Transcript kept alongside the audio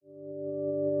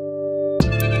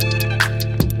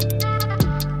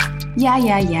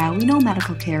Yeah. We know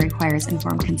medical care requires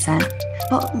informed consent,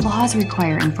 but laws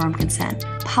require informed consent.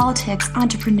 Politics,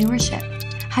 entrepreneurship,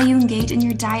 how you engage in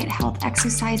your diet, health,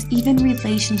 exercise, even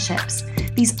relationships.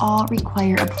 These all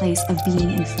require a place of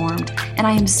being informed. And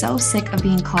I am so sick of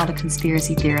being called a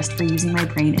conspiracy theorist for using my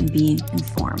brain and being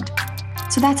informed.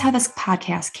 So that's how this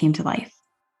podcast came to life.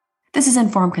 This is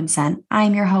Informed Consent. I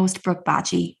am your host, Brooke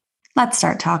Bocci. Let's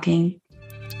start talking.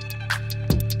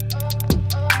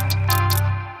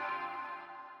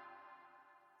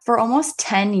 For almost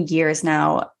 10 years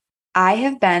now, I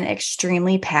have been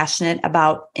extremely passionate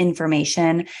about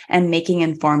information and making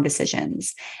informed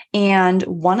decisions. And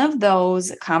one of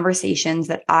those conversations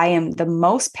that I am the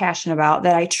most passionate about,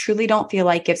 that I truly don't feel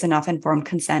like gives enough informed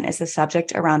consent, is the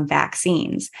subject around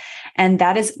vaccines. And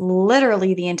that is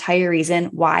literally the entire reason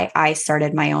why I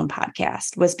started my own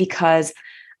podcast, was because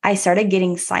I started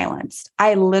getting silenced.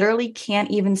 I literally can't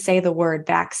even say the word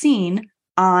vaccine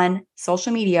on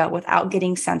social media without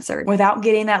getting censored, without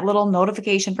getting that little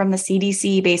notification from the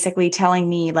CDC basically telling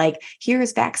me, like,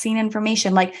 here's vaccine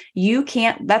information. Like, you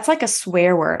can't, that's like a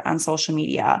swear word on social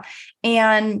media.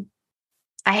 And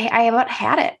I about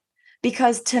had it,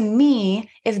 because to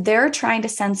me, if they're trying to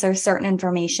censor certain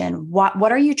information,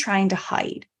 what are you trying to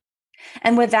hide?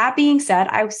 And with that being said,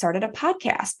 I started a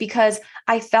podcast because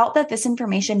I felt that this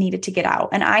information needed to get out.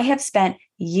 And I have spent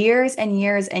years and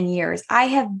years and years. I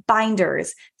have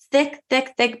binders, thick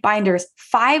binders,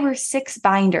 5 or 6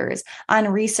 binders on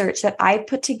research that I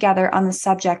put together on the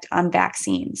subject on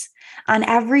vaccines, on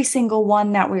every single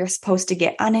one that we are supposed to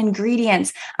get, on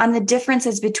ingredients, on the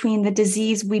differences between the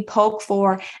disease we poke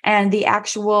for and the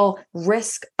actual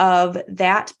risk of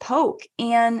that poke.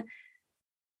 And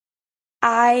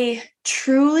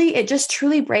it just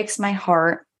truly breaks my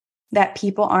heart that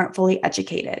people aren't fully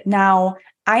educated. Now,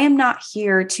 I am not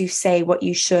here to say what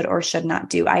you should or should not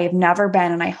do. I have never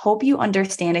been, and I hope you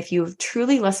understand, if you've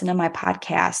truly listened to my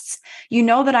podcasts, you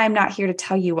know that I'm not here to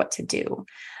tell you what to do.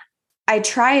 I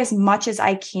try as much as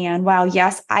I can. While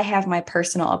yes, I have my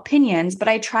personal opinions, but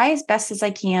I try as best as I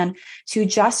can to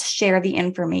just share the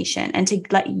information and to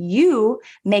let you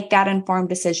make that informed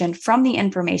decision from the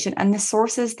information and the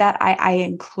sources that I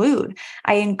include.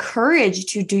 I encourage you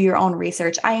to do your own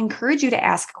research. I encourage you to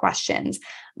ask questions,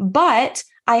 but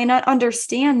I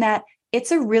understand that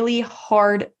it's a really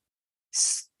hard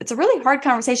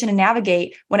conversation to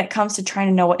navigate when it comes to trying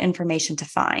to know what information to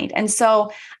find. And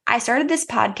so I started this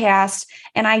podcast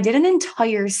and I did an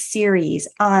entire series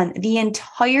on the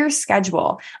entire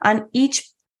schedule on each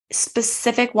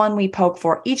specific one we poke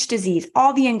for, each disease,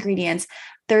 all the ingredients.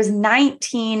 There's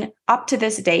 19 up to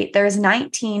this date. There's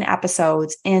 19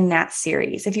 episodes in that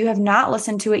series. If you have not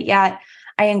listened to it yet,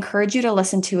 I encourage you to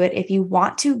listen to it if you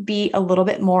want to be a little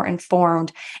bit more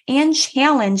informed and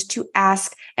challenged to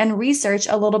ask and research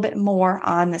a little bit more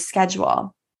on the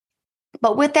schedule.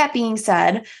 But with that being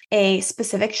said, a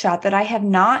specific shot that I have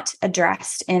not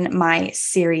addressed in my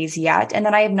series yet, and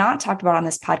that I have not talked about on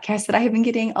this podcast, that I have been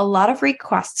getting a lot of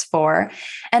requests for.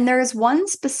 And there is one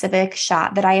specific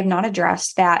shot that I have not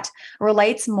addressed that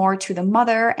relates more to the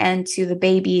mother and to the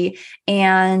baby.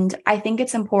 And I think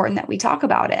it's important that we talk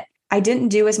about it. I didn't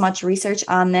do as much research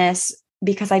on this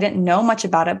because I didn't know much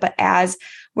about it, but as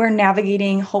we're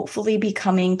navigating, hopefully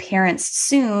becoming parents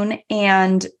soon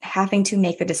and having to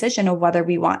make the decision of whether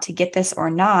we want to get this or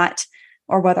not,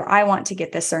 or whether I want to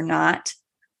get this or not,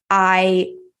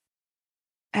 I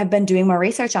have been doing more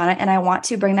research on it, and I want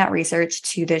to bring that research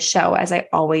to this show, as I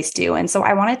always do. And so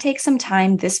I want to take some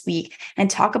time this week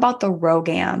and talk about the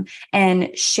Rhogam and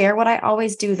share what I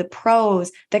always do: the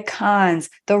pros, the cons,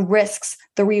 the risks,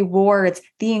 the rewards,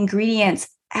 the ingredients,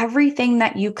 everything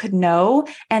that you could know.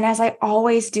 And as I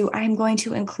always do, I'm going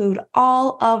to include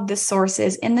all of the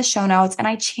sources in the show notes. And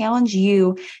I challenge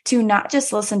you to not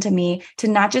just listen to me, to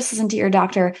not just listen to your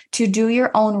doctor, to do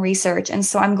your own research. And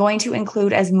so I'm going to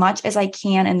include as much as I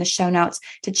can in the show notes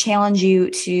to challenge you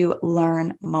to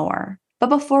learn more. But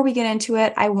before we get into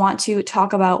it, I want to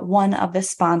talk about one of the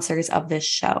sponsors of this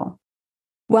show.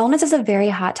 Wellness is a very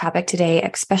hot topic today,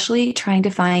 especially trying to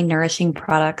find nourishing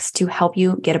products to help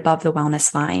you get above the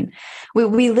wellness line.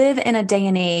 We live in a day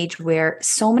and age where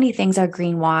so many things are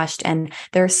greenwashed and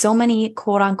there are so many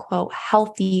quote unquote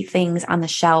healthy things on the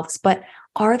shelves, but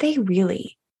are they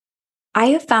really? I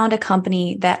have found a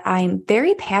company that I'm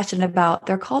very passionate about.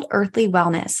 They're called Earthly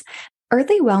Wellness.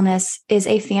 Earthly Wellness is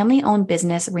a family-owned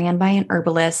business ran by an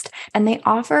herbalist, and they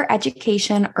offer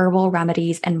education, herbal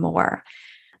remedies, and more.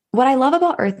 What I love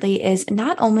about Earthly is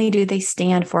not only do they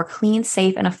stand for clean,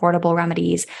 safe, and affordable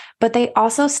remedies, but they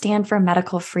also stand for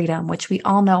medical freedom, which we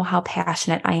all know how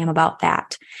passionate I am about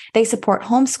that. They support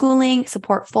homeschooling,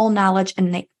 support full knowledge,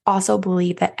 and they also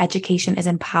believe that education is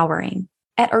empowering.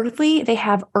 At Earthly, they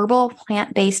have herbal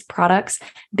plant-based products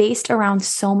based around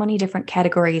so many different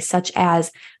categories, such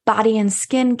as body and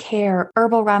skin care,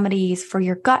 herbal remedies for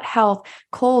your gut health,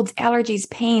 colds, allergies,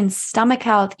 pains, stomach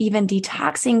health, even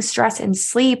detoxing, stress and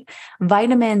sleep,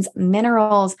 vitamins,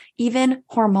 minerals, even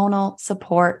hormonal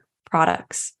support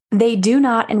products. They do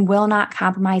not and will not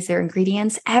compromise their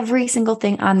ingredients. Every single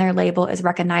thing on their label is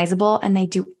recognizable, and they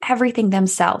do everything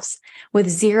themselves with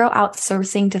zero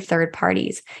outsourcing to third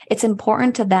parties. It's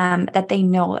important to them that they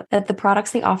know that the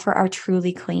products they offer are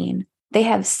truly clean. They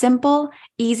have simple,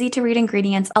 easy to read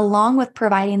ingredients, along with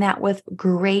providing that with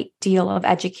great deal of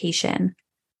education.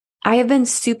 I have been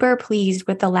super pleased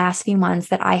with the last few months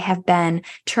that I have been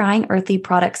trying Earthly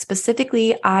products.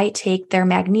 Specifically, I take their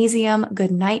magnesium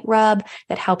good night rub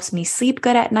that helps me sleep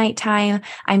good at nighttime.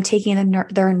 I'm taking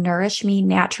their Nourish Me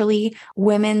Naturally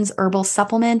women's herbal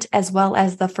supplement, as well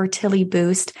as the Fertility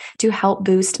Boost to help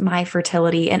boost my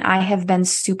fertility. And I have been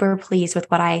super pleased with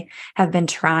what I have been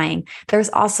trying. There's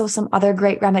also some other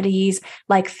great remedies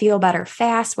like Feel Better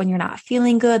Fast when you're not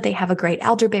feeling good. They have a great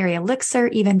elderberry elixir,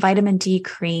 even vitamin D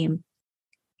cream.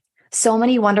 So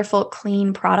many wonderful,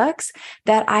 clean products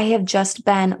that I have just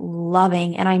been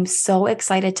loving. And I'm so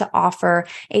excited to offer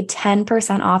a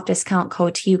 10% off discount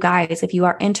code to you guys. If you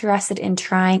are interested in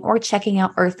trying or checking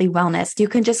out Earthly Wellness, you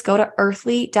can just go to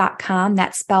earthly.com.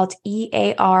 That's spelled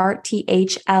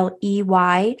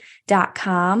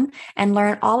EARTHLEY.com and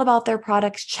learn all about their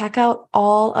products. Check out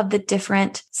all of the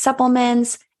different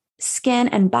supplements, skin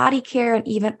and body care, and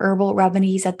even herbal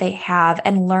remedies that they have,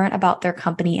 and learn about their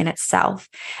company in itself.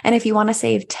 And if you want to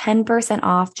save 10%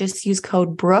 off, just use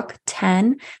code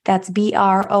BROOKE10, that's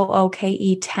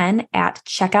BROOKE 10 at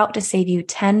checkout to save you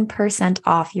 10%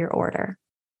 off your order.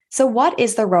 So what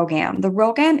is the Rhogam? The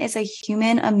Rhogam is a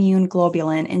human immune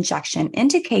globulin injection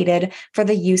indicated for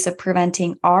the use of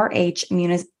preventing Rh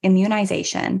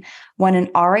immunization when an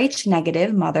Rh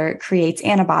negative mother creates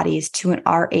antibodies to an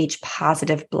Rh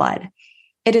positive blood.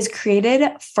 It is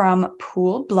created from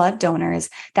pooled blood donors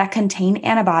that contain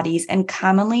antibodies and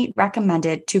commonly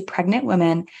recommended to pregnant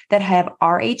women that have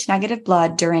Rh negative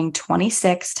blood during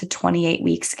 26 to 28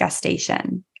 weeks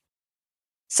gestation.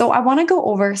 So I want to go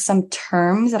over some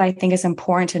terms that I think is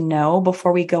important to know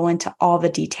before we go into all the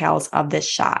details of this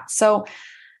shot. So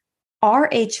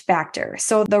Rh factor.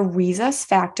 So the rhesus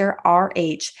factor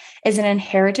Rh is an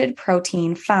inherited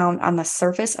protein found on the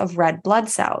surface of red blood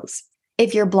cells.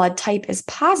 If your blood type is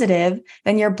positive,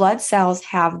 then your blood cells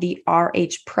have the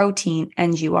Rh protein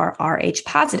and you are Rh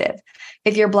positive.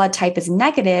 If your blood type is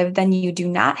negative, then you do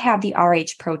not have the Rh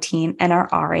protein and are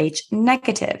Rh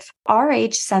negative. Rh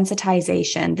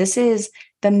sensitization, this is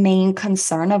the main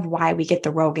concern of why we get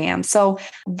the Rhogam. So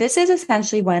this is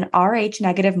essentially when Rh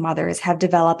negative mothers have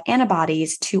developed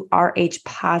antibodies to Rh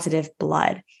positive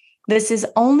blood. This is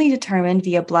only determined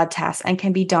via blood tests and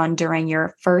can be done during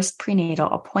your first prenatal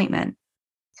appointment.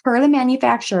 Per the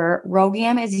manufacturer,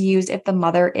 Rhogam is used if the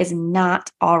mother is not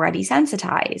already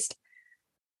sensitized.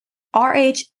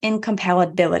 Rh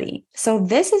incompatibility. So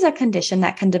this is a condition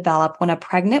that can develop when a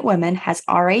pregnant woman has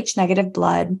Rh negative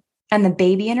blood and the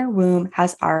baby in her womb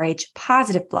has Rh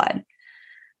positive blood.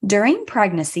 During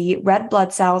pregnancy, red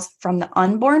blood cells from the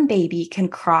unborn baby can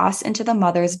cross into the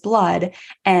mother's blood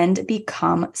and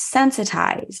become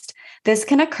sensitized. This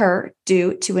can occur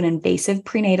due to an invasive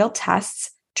prenatal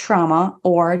tests, trauma,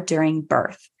 or during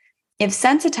birth. If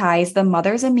sensitized, the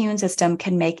mother's immune system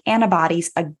can make antibodies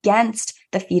against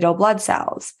the fetal blood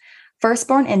cells.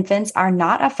 Firstborn infants are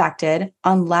not affected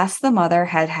unless the mother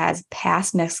has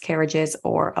past miscarriages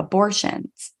or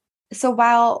abortions. So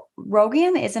while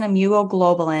Rhogam is an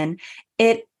immunoglobulin,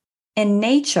 in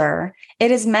nature,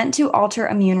 it is meant to alter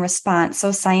immune response,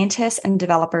 so scientists and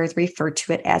developers refer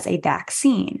to it as a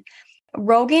vaccine.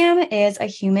 Rhogam is a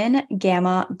human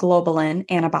gamma globulin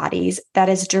antibodies that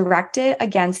is directed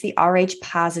against the Rh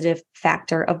positive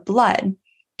factor of blood.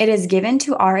 It is given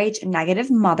to Rh negative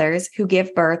mothers who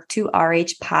give birth to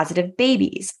Rh positive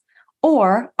babies,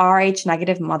 or Rh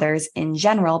negative mothers in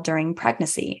general during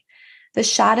pregnancy. The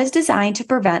shot is designed to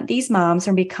prevent these moms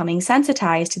from becoming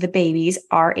sensitized to the baby's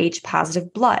Rh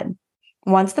positive blood.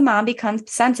 Once the mom becomes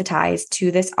sensitized to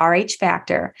this Rh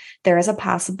factor, there is a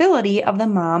possibility of the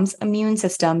mom's immune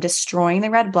system destroying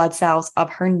the red blood cells of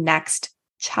her next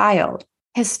child.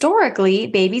 Historically,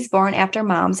 babies born after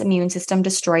mom's immune system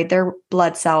destroyed their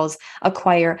blood cells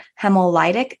acquire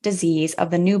hemolytic disease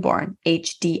of the newborn,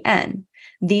 HDN.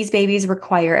 These babies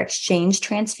require exchange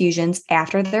transfusions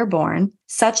after they're born.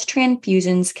 Such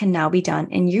transfusions can now be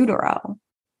done in utero.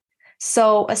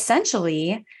 So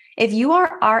essentially, if you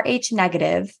are Rh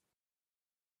negative,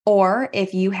 Or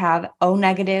if you have O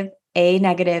negative, A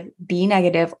negative, B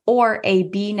negative, or a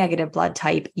B negative blood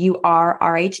type, you are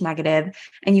Rh negative,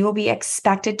 and you will be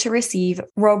expected to receive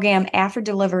Rhogam after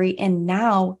delivery and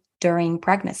now during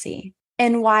pregnancy.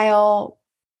 And while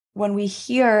when we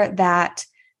hear that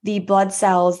the blood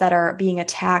cells that are being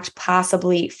attacked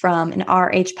possibly from an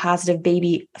Rh positive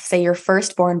baby, say your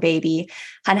firstborn baby,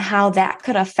 and how that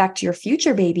could affect your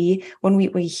future baby, when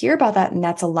we hear about that, and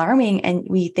that's alarming, and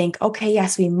we think, okay,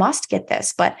 yes, we must get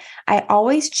this. But I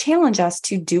always challenge us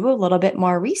to do a little bit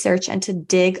more research and to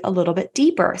dig a little bit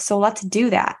deeper. So let's do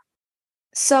that.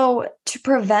 So to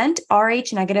prevent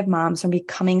Rh negative moms from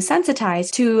becoming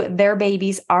sensitized to their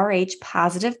baby's Rh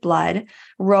positive blood,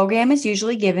 Rhogam is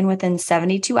usually given within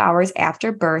 72 hours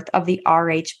after birth of the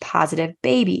Rh positive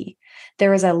baby.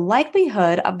 There is a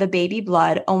likelihood of the baby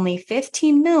blood only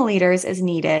 15 milliliters is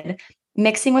needed,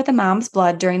 mixing with the mom's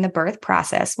blood during the birth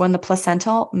process when the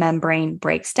placental membrane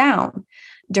breaks down.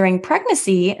 During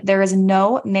pregnancy, there is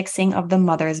no mixing of the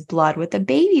mother's blood with the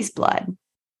baby's blood.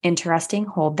 Interesting.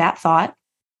 Hold that thought.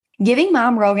 Giving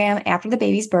mom Rhogam after the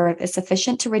baby's birth is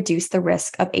sufficient to reduce the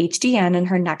risk of HDN in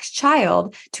her next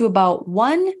child to about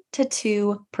 1 to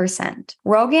 2%.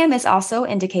 Rhogam is also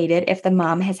indicated if the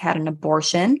mom has had an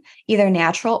abortion, either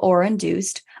natural or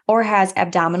induced, or has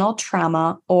abdominal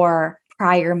trauma or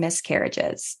prior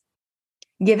miscarriages.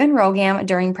 Given Rhogam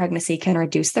during pregnancy can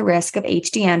reduce the risk of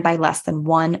HDN by less than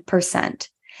 1%.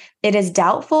 It is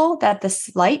doubtful that the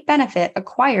slight benefit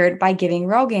acquired by giving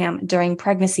Rhogam during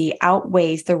pregnancy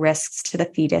outweighs the risks to the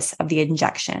fetus of the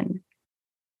injection.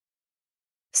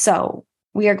 So,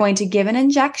 we are going to give an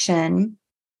injection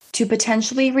to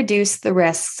potentially reduce the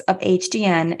risks of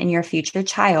HDN in your future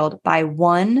child by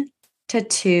 1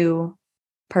 to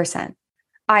 2%.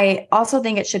 I also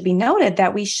think it should be noted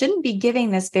that we shouldn't be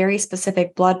giving this very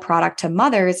specific blood product to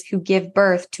mothers who give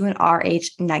birth to an Rh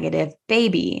negative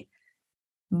baby.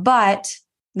 But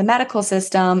the medical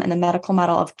system and the medical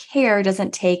model of care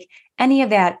doesn't take any of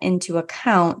that into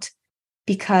account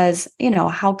because,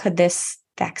 how could this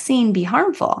vaccine be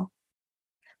harmful?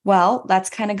 Well, let's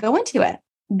kind of go into it.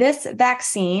 This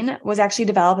vaccine was actually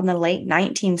developed in the late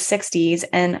 1960s.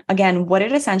 And again, what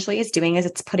it essentially is doing is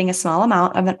it's putting a small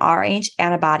amount of an Rh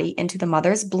antibody into the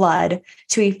mother's blood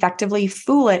to effectively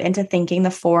fool it into thinking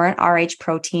the foreign Rh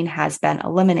protein has been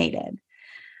eliminated.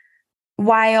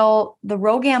 While the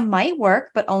Rhogam might work,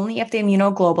 but only if the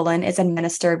immunoglobulin is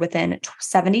administered within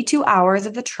 72 hours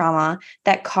of the trauma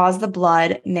that caused the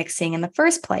blood mixing in the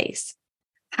first place.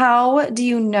 How do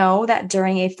you know that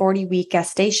during a 40-week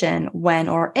gestation, when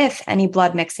or if any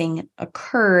blood mixing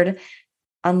occurred,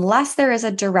 unless there is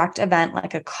a direct event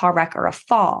like a car wreck or a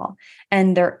fall?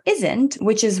 And there isn't,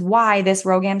 which is why this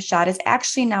Rhogam shot is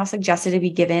actually now suggested to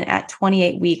be given at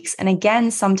 28 weeks and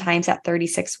again, sometimes at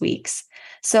 36 weeks.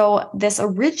 So this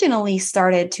originally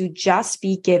started to just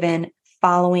be given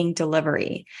following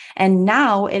delivery. And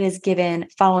now it is given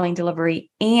following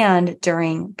delivery and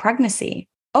during pregnancy.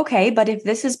 Okay, but if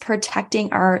this is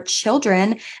protecting our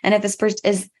children and if this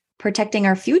is protecting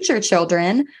our future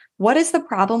children, what is the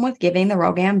problem with giving the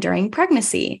Rhogam during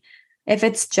pregnancy if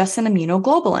it's just an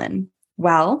immunoglobulin?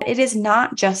 Well, it is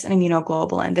not just an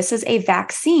immunoglobulin. This is a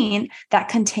vaccine that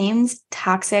contains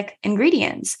toxic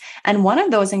ingredients. And one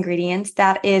of those ingredients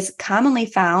that is commonly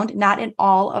found, not in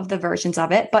all of the versions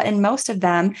of it, but in most of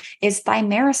them, is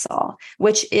thimerosal,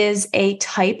 which is a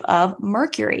type of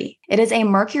mercury. It is a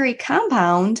mercury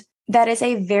compound that is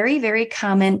a very, very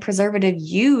common preservative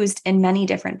used in many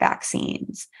different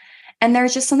vaccines. And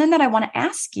there's just something that I want to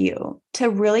ask you to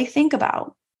really think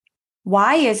about.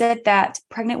 Why is it that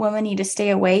pregnant women need to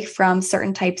stay away from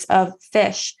certain types of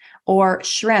fish or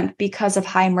shrimp because of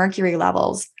high mercury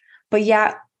levels, but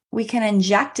yet we can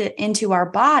inject it into our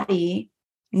body,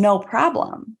 no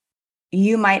problem?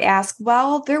 You might ask,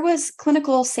 well, there was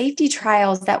clinical safety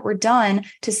trials that were done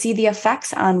to see the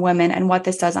effects on women and what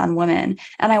this does on women.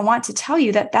 And I want to tell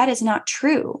you that that is not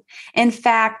true. In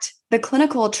fact, the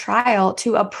clinical trial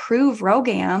to approve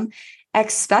Rhogam,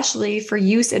 especially for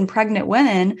use in pregnant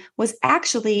women, was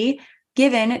actually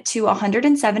given to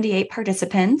 178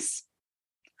 participants.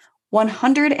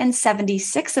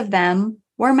 176 of them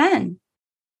were men.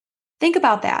 Think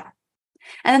about that.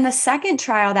 And then the second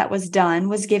trial that was done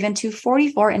was given to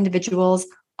 44 individuals,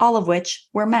 all of which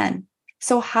were men.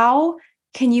 So how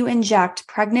can you inject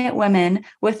pregnant women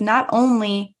with not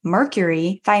only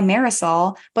mercury,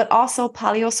 thimerosal, but also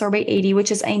polysorbate 80,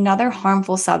 which is another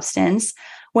harmful substance,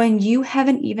 when you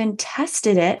haven't even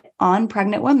tested it on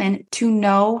pregnant women to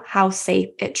know how safe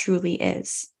it truly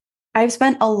is? I've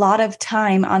spent a lot of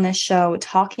time on this show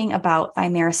talking about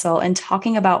thimerosal and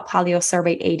talking about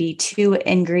polyosorbate 80, two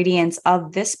ingredients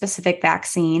of this specific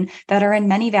vaccine that are in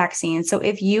many vaccines. So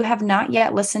if you have not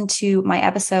yet listened to my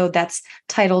episode that's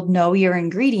titled Know Your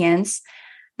Ingredients,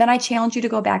 then I challenge you to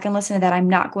go back and listen to that. I'm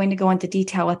not going to go into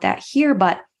detail with that here,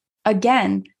 but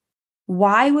again,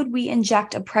 why would we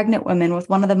inject a pregnant woman with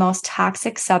one of the most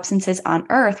toxic substances on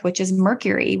earth, which is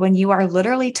mercury, when you are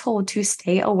literally told to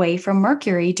stay away from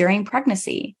mercury during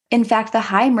pregnancy? In fact, the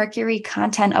high mercury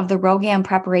content of the Rhogam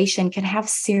preparation can have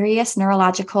serious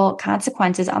neurological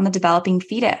consequences on the developing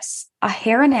fetus. A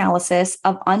hair analysis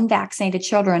of unvaccinated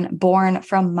children born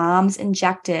from moms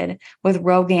injected with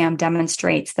Rhogam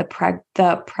demonstrates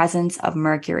the presence of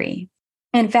mercury.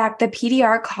 In fact, the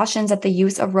PDR cautions that the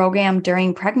use of Rhogam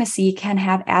during pregnancy can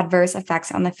have adverse effects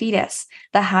on the fetus.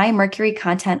 The high mercury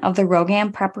content of the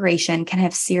Rhogam preparation can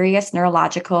have serious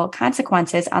neurological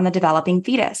consequences on the developing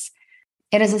fetus.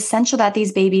 It is essential that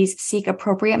these babies seek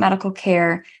appropriate medical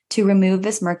care to remove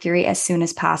this mercury as soon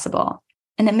as possible.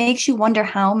 And it makes you wonder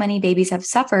how many babies have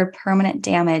suffered permanent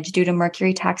damage due to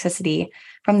mercury toxicity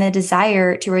from the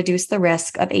desire to reduce the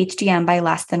risk of HDM by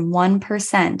less than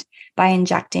 1% by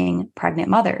injecting pregnant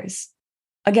mothers.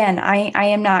 Again, I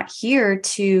am not here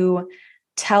to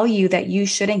tell you that you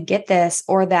shouldn't get this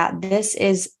or that this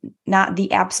is not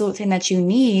the absolute thing that you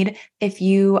need if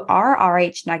you are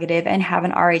Rh negative and have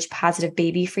an Rh positive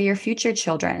baby for your future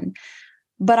children.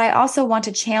 But I also want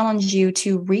to challenge you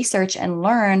to research and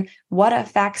learn what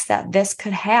effects that this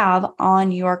could have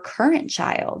on your current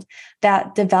child,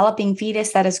 that developing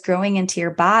fetus that is growing into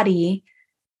your body.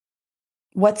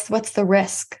 What's the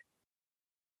risk?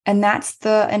 And that's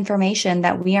the information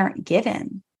that we aren't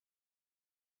given.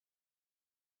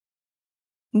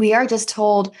 We are just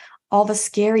told all the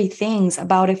scary things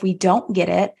about if we don't get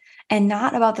it and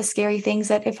not about the scary things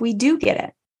that if we do get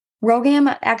it.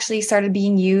 Rhogam actually started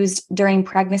being used during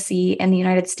pregnancy in the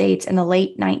United States in the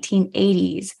late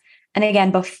 1980s. And again,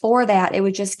 before that, it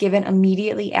was just given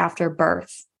immediately after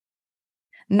birth.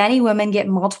 Many women get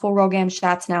multiple Rhogam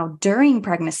shots now during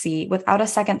pregnancy without a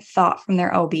second thought from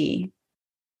their OB.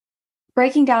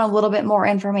 Breaking down a little bit more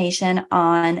information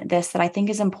on this that I think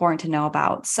is important to know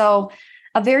about. So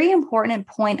a very important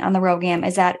point on the Rhogam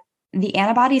is that the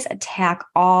antibodies attack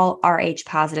all Rh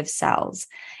positive cells.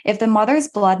 If the mother's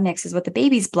blood mixes with the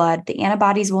baby's blood, the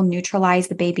antibodies will neutralize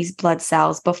the baby's blood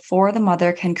cells before the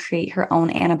mother can create her own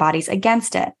antibodies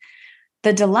against it.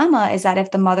 The dilemma is that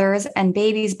if the mother's and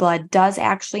baby's blood does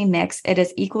actually mix, it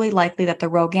is equally likely that the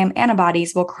Rhogam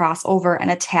antibodies will cross over and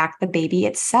attack the baby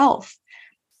itself.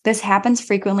 This happens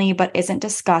frequently, but isn't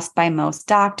discussed by most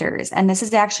doctors. And this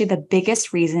is actually the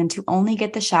biggest reason to only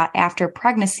get the shot after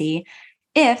pregnancy,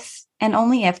 if and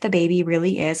only if the baby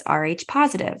really is Rh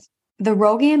positive. The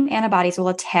Rhogam antibodies will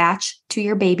attach to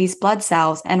your baby's blood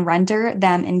cells and render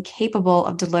them incapable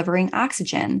of delivering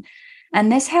oxygen.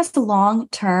 And this has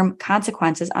long-term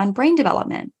consequences on brain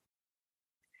development.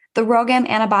 The Rhogam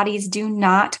antibodies do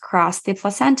not cross the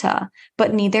placenta,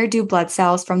 but neither do blood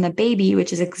cells from the baby,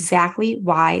 which is exactly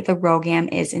why the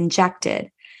Rhogam is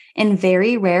injected. In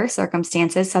very rare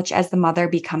circumstances, such as the mother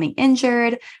becoming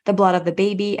injured, the blood of the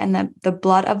baby and the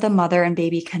blood of the mother and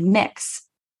baby can mix.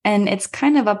 And it's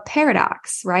kind of a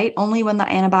paradox, right? Only when the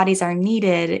antibodies are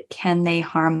needed can they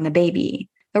harm the baby.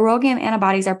 The Rhogam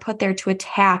antibodies are put there to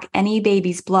attack any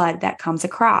baby's blood that comes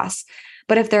across.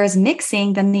 But if there is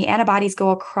mixing, then the antibodies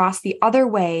go across the other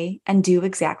way and do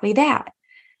exactly that.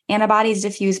 Antibodies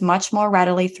diffuse much more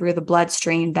readily through the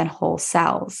bloodstream than whole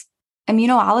cells.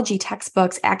 Immunology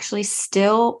textbooks actually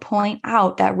still point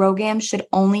out that Rhogam should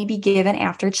only be given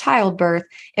after childbirth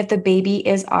if the baby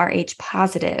is Rh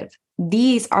positive.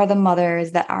 These are the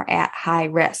mothers that are at high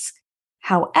risk.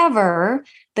 However,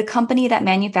 the company that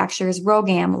manufactures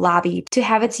Rhogam lobbied to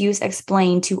have its use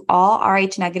explained to all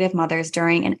Rh negative mothers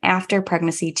during and after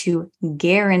pregnancy to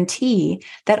guarantee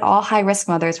that all high-risk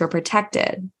mothers were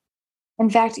protected. In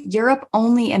fact, Europe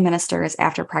only administers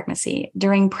after pregnancy.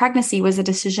 During pregnancy was a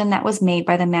decision that was made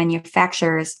by the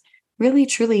manufacturers, really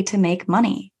truly to make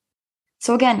money.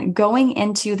 So again, going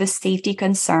into the safety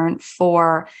concern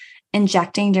for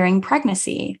injecting during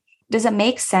pregnancy, does it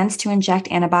make sense to inject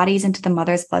antibodies into the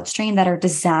mother's bloodstream that are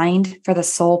designed for the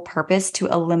sole purpose to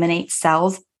eliminate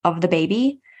cells of the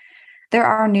baby? There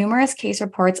are numerous case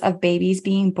reports of babies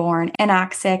being born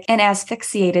anoxic and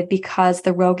asphyxiated because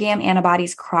the Rhogam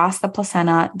antibodies cross the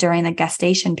placenta during the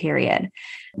gestation period.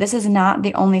 This is not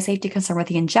the only safety concern with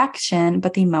the injection,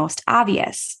 but the most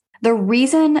obvious. The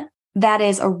reason that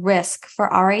is a risk for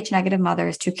Rh negative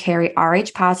mothers to carry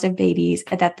Rh positive babies,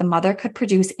 that the mother could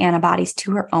produce antibodies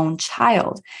to her own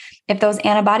child. If those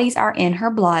antibodies are in her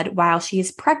blood while she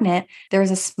is pregnant, there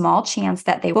is a small chance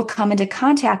that they will come into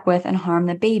contact with and harm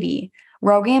the baby.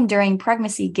 Rhogam during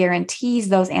pregnancy guarantees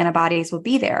those antibodies will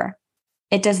be there.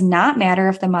 It does not matter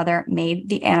if the mother made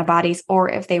the antibodies or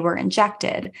if they were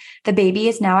injected. The baby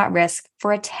is now at risk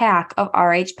for attack of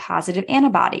Rh positive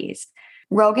antibodies.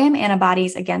 Rhogam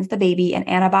antibodies against the baby and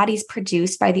antibodies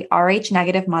produced by the Rh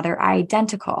negative mother are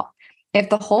identical. If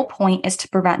the whole point is to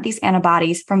prevent these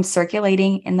antibodies from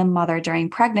circulating in the mother during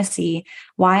pregnancy,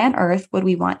 why on earth would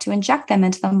we want to inject them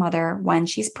into the mother when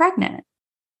she's pregnant?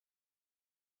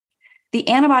 The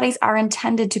antibodies are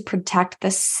intended to protect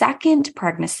the second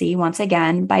pregnancy, once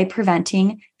again, by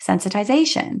preventing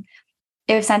sensitization.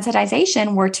 If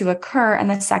sensitization were to occur and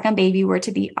the second baby were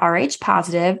to be Rh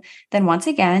positive, then once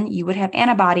again, you would have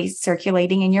antibodies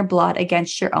circulating in your blood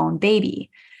against your own baby.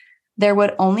 There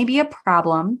would only be a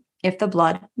problem if the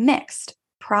blood mixed.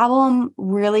 Problem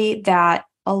really that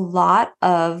a lot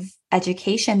of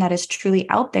education that is truly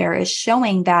out there is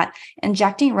showing that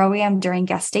injecting Rhogam during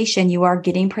gestation, you are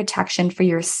getting protection for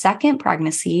your second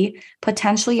pregnancy,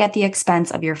 potentially at the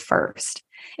expense of your first.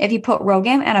 If you put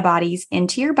Rhogam antibodies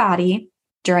into your body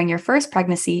during your first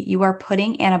pregnancy, you are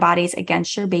putting antibodies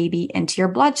against your baby into your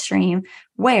bloodstream,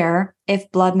 where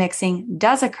if blood mixing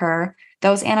does occur,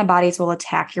 those antibodies will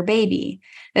attack your baby.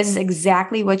 This is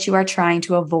exactly what you are trying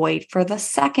to avoid for the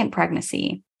second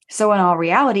pregnancy. So in all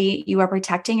reality, you are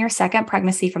protecting your second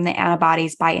pregnancy from the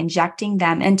antibodies by injecting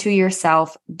them into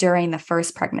yourself during the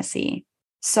first pregnancy.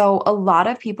 So a lot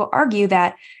of people argue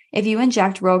that if you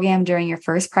inject Rhogam during your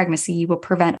first pregnancy, you will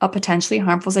prevent a potentially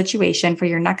harmful situation for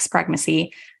your next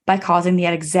pregnancy by causing the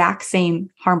exact same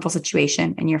harmful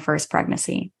situation in your first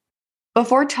pregnancy.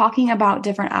 Before talking about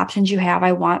different options you have,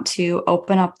 I want to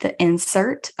open up the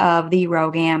insert of the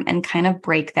Rhogam and kind of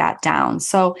break that down.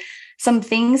 So some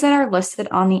things that are listed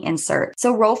on the insert.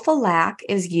 So Rofalac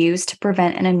is used to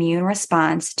prevent an immune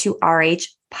response to Rh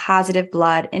positive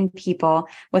blood in people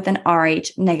with an Rh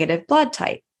negative blood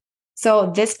type.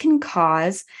 So this can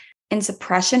cause in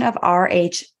suppression of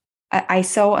Rh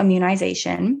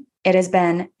isoimmunization. It has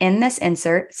been in this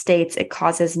insert states it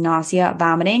causes nausea,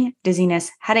 vomiting, dizziness,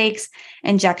 headaches,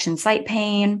 injection site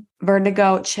pain,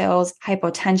 vertigo, chills,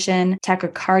 hypotension,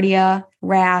 tachycardia,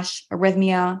 rash,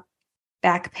 arrhythmia,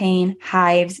 back pain,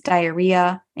 hives,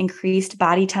 diarrhea, increased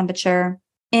body temperature.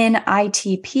 In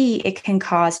ITP, it can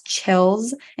cause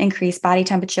chills, increased body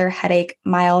temperature, headache,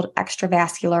 mild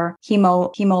extravascular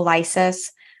hemolysis,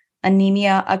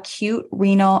 anemia, acute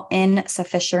renal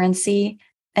insufficiency,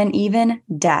 and even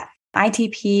death.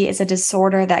 ITP is a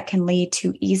disorder that can lead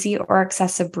to easy or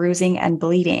excessive bruising and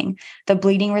bleeding. The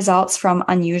bleeding results from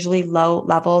unusually low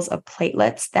levels of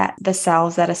platelets, that the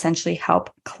cells that essentially help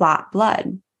clot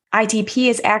blood. ITP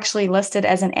is actually listed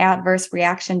as an adverse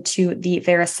reaction to the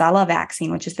varicella vaccine,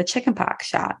 which is the chickenpox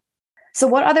shot. So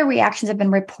what other reactions have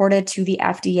been reported to the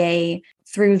FDA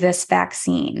through this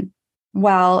vaccine?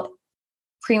 Well,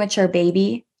 premature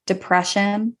baby,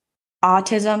 depression,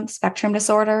 autism spectrum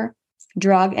disorder,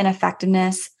 drug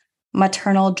ineffectiveness,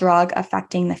 maternal drug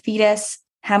affecting the fetus,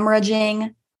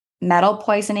 hemorrhaging, metal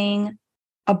poisoning,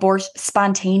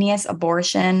 spontaneous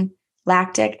abortion,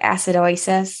 lactic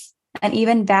acidosis, and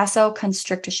even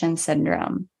vasoconstriction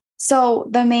syndrome. So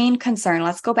the main concern,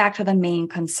 let's go back to the main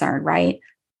concern, right?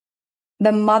 If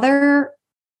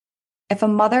a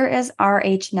mother is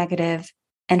Rh negative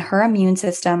and her immune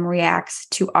system reacts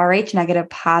to Rh negative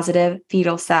positive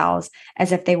fetal cells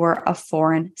as if they were a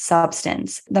foreign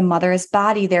substance, the mother's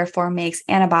body therefore makes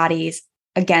antibodies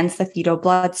against the fetal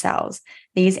blood cells.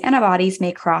 These antibodies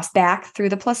may cross back through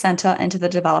the placenta into the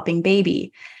developing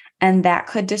baby, and that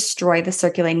could destroy the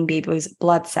circulating baby's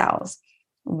blood cells.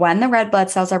 When the red blood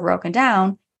cells are broken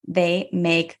down, they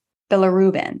make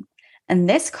bilirubin, and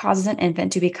this causes an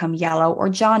infant to become yellow or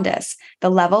jaundice.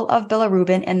 The level of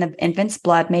bilirubin in the infant's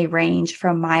blood may range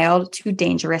from mild to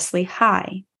dangerously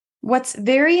high. What's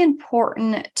very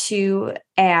important to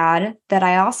add that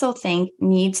I also think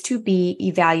needs to be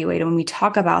evaluated when we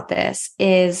talk about this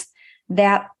is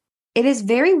that it is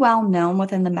very well known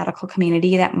within the medical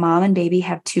community that mom and baby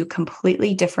have two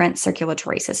completely different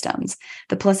circulatory systems.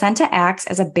 The placenta acts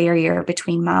as a barrier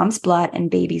between mom's blood and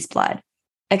baby's blood.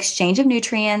 Exchange of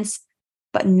nutrients,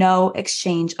 but no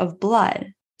exchange of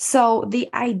blood. So the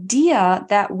idea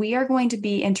that we are going to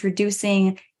be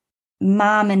introducing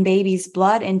mom and baby's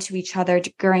blood into each other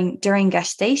during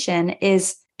gestation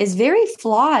is is very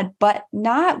flawed, but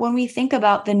not when we think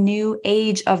about the new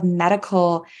age of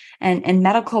medical and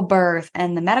medical birth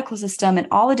and the medical system and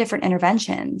all the different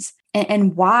interventions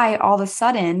and why all of a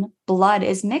sudden blood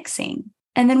is mixing.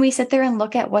 And then we sit there and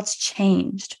look at what's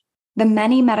changed. The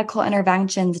many medical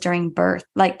interventions during birth,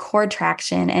 like cord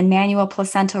traction and manual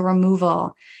placental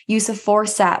removal, use of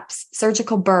forceps,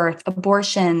 surgical birth,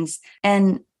 abortions,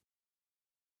 and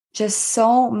just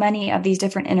so many of these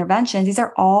different interventions, these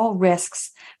are all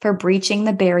risks for breaching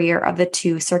the barrier of the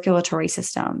two circulatory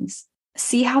systems.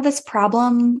 See how this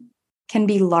problem can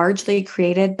be largely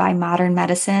created by modern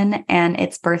medicine and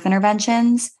its birth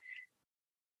interventions?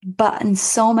 But in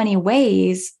so many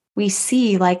ways, we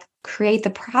see like create the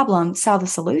problem, solve the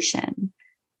solution.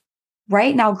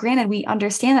 Right now, granted, we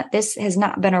understand that this has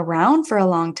not been around for a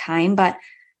long time, but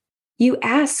you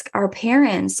ask our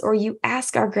parents or you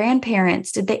ask our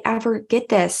grandparents, did they ever get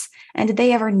this? And did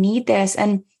they ever need this?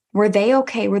 And were they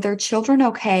okay? Were their children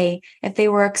okay if they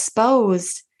were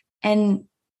exposed? And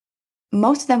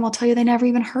most of them will tell you they never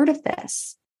even heard of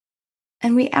this.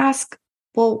 And we ask,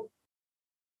 well,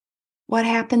 what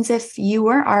happens if you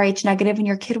were Rh negative and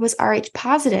your kid was Rh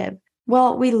positive?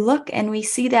 Well, we look and we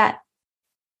see that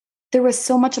there was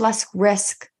so much less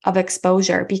risk of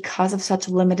exposure because of such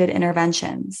limited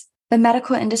interventions. The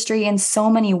medical industry in so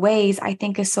many ways, I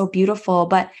think, is so beautiful,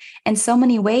 but in so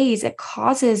many ways, it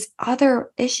causes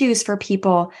other issues for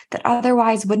people that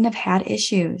otherwise wouldn't have had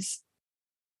issues.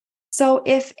 So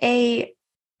if a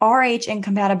Rh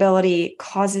incompatibility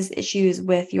causes issues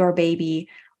with your baby,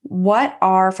 what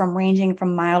are ranging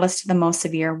from mildest to the most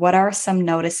severe? What are some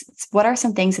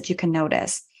things that you can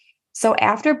notice? So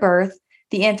after birth,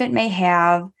 the infant may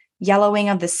have yellowing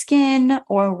of the skin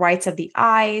or whites of the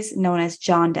eyes, known as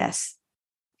jaundice.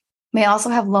 May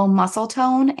also have low muscle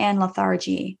tone and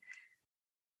lethargy.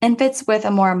 Infants with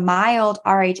a more mild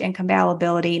Rh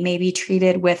incompatibility may be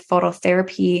treated with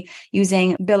phototherapy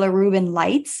using bilirubin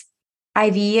lights.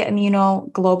 IV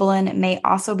immunoglobulin may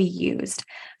also be used.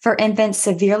 For infants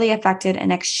severely affected,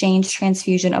 an exchange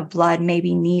transfusion of blood may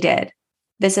be needed.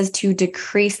 This is to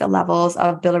decrease the levels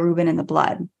of bilirubin in the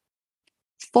blood.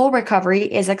 Full recovery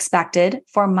is expected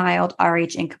for mild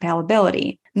Rh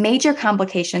incompatibility. Major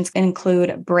complications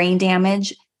include brain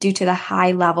damage due to the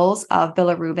high levels of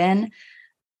bilirubin,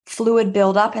 fluid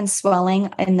buildup and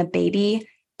swelling in the baby,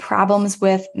 problems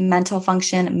with mental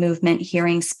function, movement,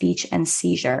 hearing, speech, and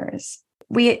seizures.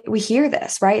 We hear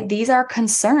this, right? These are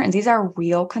concerns. These are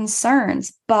real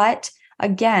concerns. But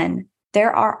again,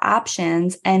 there are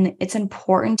options, and it's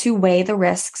important to weigh the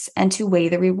risks and to weigh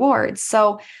the rewards.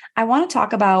 So I want to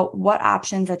talk about what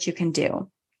options that you can do.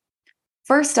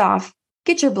 First off,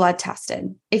 get your blood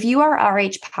tested. If you are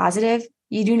Rh positive,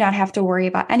 you do not have to worry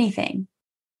about anything.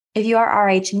 If you are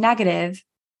Rh negative,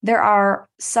 there are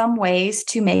some ways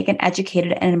to make an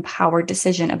educated and empowered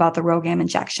decision about the Rhogam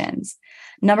injections.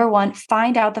 Number one,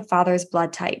 find out the father's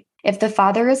blood type. If the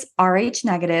father is Rh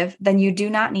negative, then you do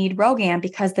not need Rhogam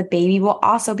because the baby will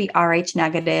also be Rh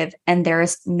negative and there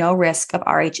is no risk of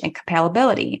Rh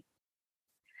incompatibility.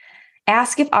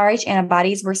 Ask if Rh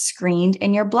antibodies were screened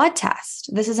in your blood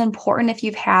test. This is important if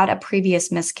you've had a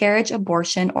previous miscarriage,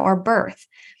 abortion, or birth.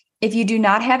 If you do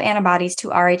not have antibodies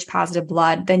to Rh positive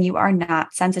blood, then you are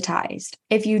not sensitized.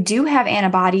 If you do have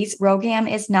antibodies,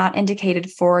 Rhogam is not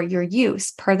indicated for your use.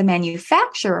 Per the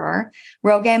manufacturer,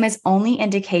 Rhogam is only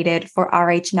indicated for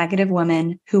Rh negative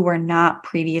women who were not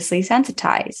previously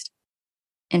sensitized.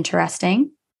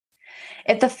 Interesting.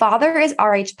 If the father is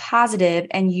Rh positive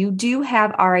and you do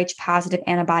have Rh positive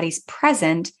antibodies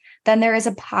present, then there is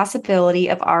a possibility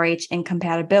of Rh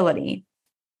incompatibility.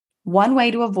 One way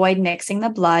to avoid mixing the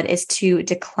blood is to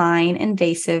decline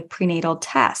invasive prenatal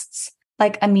tests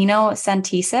like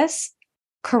amniocentesis,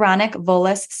 chorionic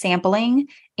villus sampling,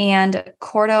 and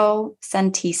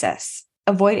chordocentesis.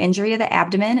 Avoid injury to the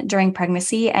abdomen during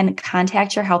pregnancy and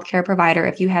contact your healthcare provider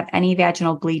if you have any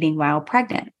vaginal bleeding while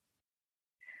pregnant.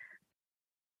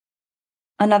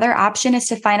 Another option is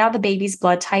to find out the baby's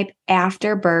blood type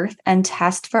after birth and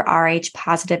test for Rh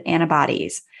positive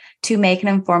antibodies to make an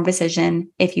informed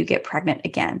decision if you get pregnant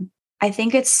again. I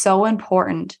think it's so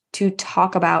important to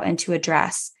talk about and to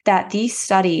address that these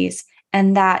studies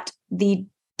and that the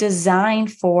design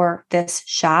for this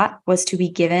shot was to be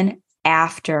given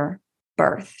after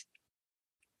birth.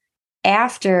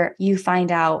 After you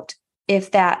find out if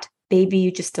that baby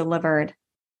you just delivered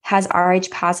has Rh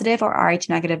positive or Rh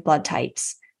negative blood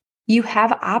types. You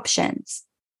have options,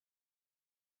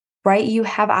 right? You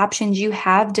have options. You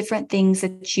have different things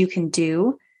that you can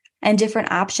do and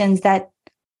different options that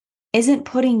isn't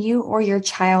putting you or your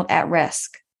child at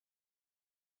risk.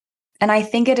 And I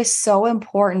think it is so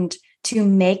important to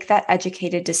make that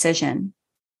educated decision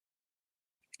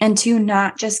and to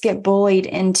not just get bullied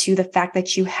into the fact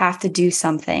that you have to do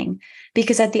something.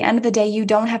 Because at the end of the day, you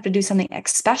don't have to do something,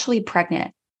 especially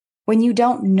pregnant, when you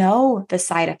don't know the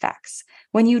side effects,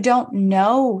 when you don't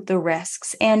know the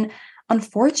risks. And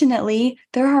unfortunately,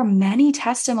 there are many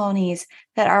testimonies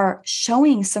that are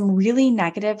showing some really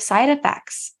negative side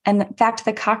effects. And in fact,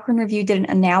 the Cochrane Review did an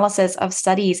analysis of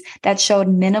studies that showed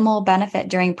minimal benefit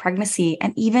during pregnancy,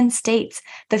 and even states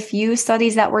the few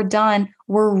studies that were done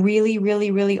were really,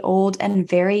 really, really old and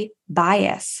very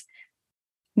biased.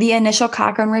 The initial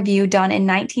Cochrane Review done in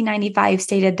 1995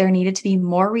 stated there needed to be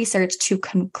more research to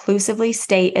conclusively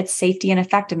state its safety and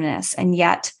effectiveness. And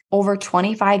yet, over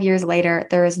 25 years later,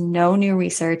 there is no new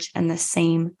research and the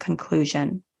same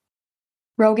conclusion.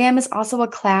 Rhogam is also a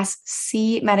Class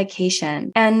C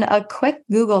medication, and a quick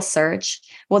Google search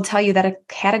will tell you that a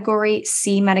Category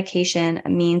C medication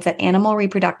means that animal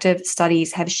reproductive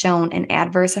studies have shown an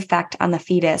adverse effect on the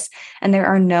fetus, and there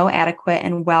are no adequate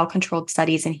and well-controlled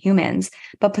studies in humans,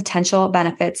 but potential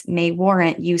benefits may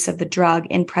warrant use of the drug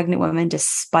in pregnant women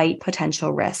despite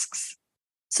potential risks.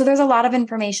 So there's a lot of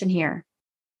information here,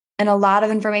 and a lot of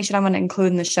information I'm going to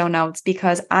include in the show notes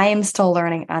because I am still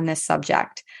learning on this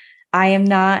subject. I am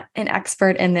not an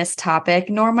expert in this topic,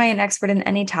 nor am I an expert in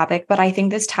any topic, but I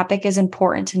think this topic is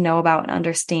important to know about and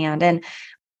understand. And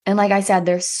like I said,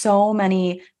 there's so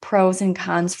many pros and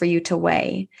cons for you to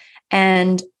weigh.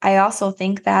 And I also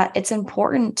think that it's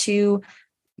important to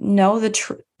know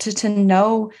to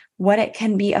know what it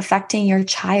can be affecting your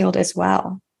child as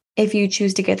well, if you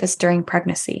choose to get this during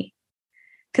pregnancy.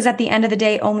 Because at the end of the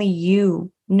day, only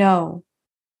you know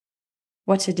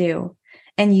what to do.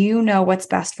 And you know what's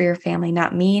best for your family,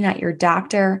 not me, not your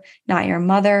doctor, not your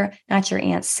mother, not your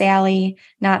Aunt Sally,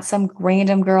 not some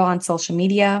random girl on social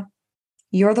media.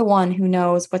 You're the one who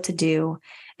knows what to do,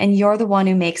 and you're the one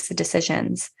who makes the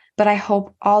decisions. But I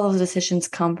hope all those decisions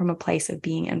come from a place of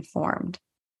being informed.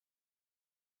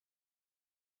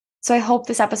 So I hope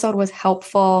this episode was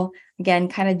helpful. Again,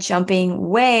 kind of jumping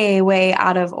way, way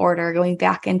out of order, going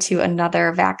back into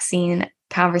another vaccine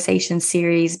conversation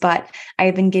series, but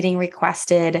I've been getting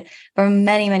requested from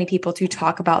many, many people to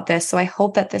talk about this. So I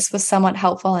hope that this was somewhat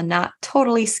helpful and not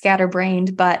totally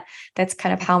scatterbrained, but that's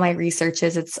kind of how my research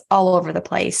is. It's all over the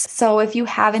place. So if you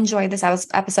have enjoyed this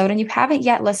episode and you haven't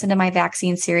yet listened to my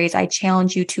vaccine series, I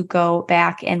challenge you to go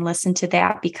back and listen to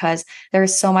that because there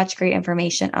is so much great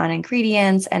information on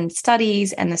ingredients and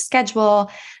studies and the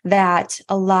schedule that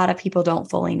a lot of people don't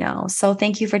fully know. So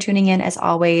thank you for tuning in as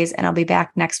always, and I'll be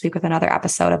back next week with another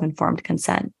episode of Informed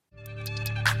Consent.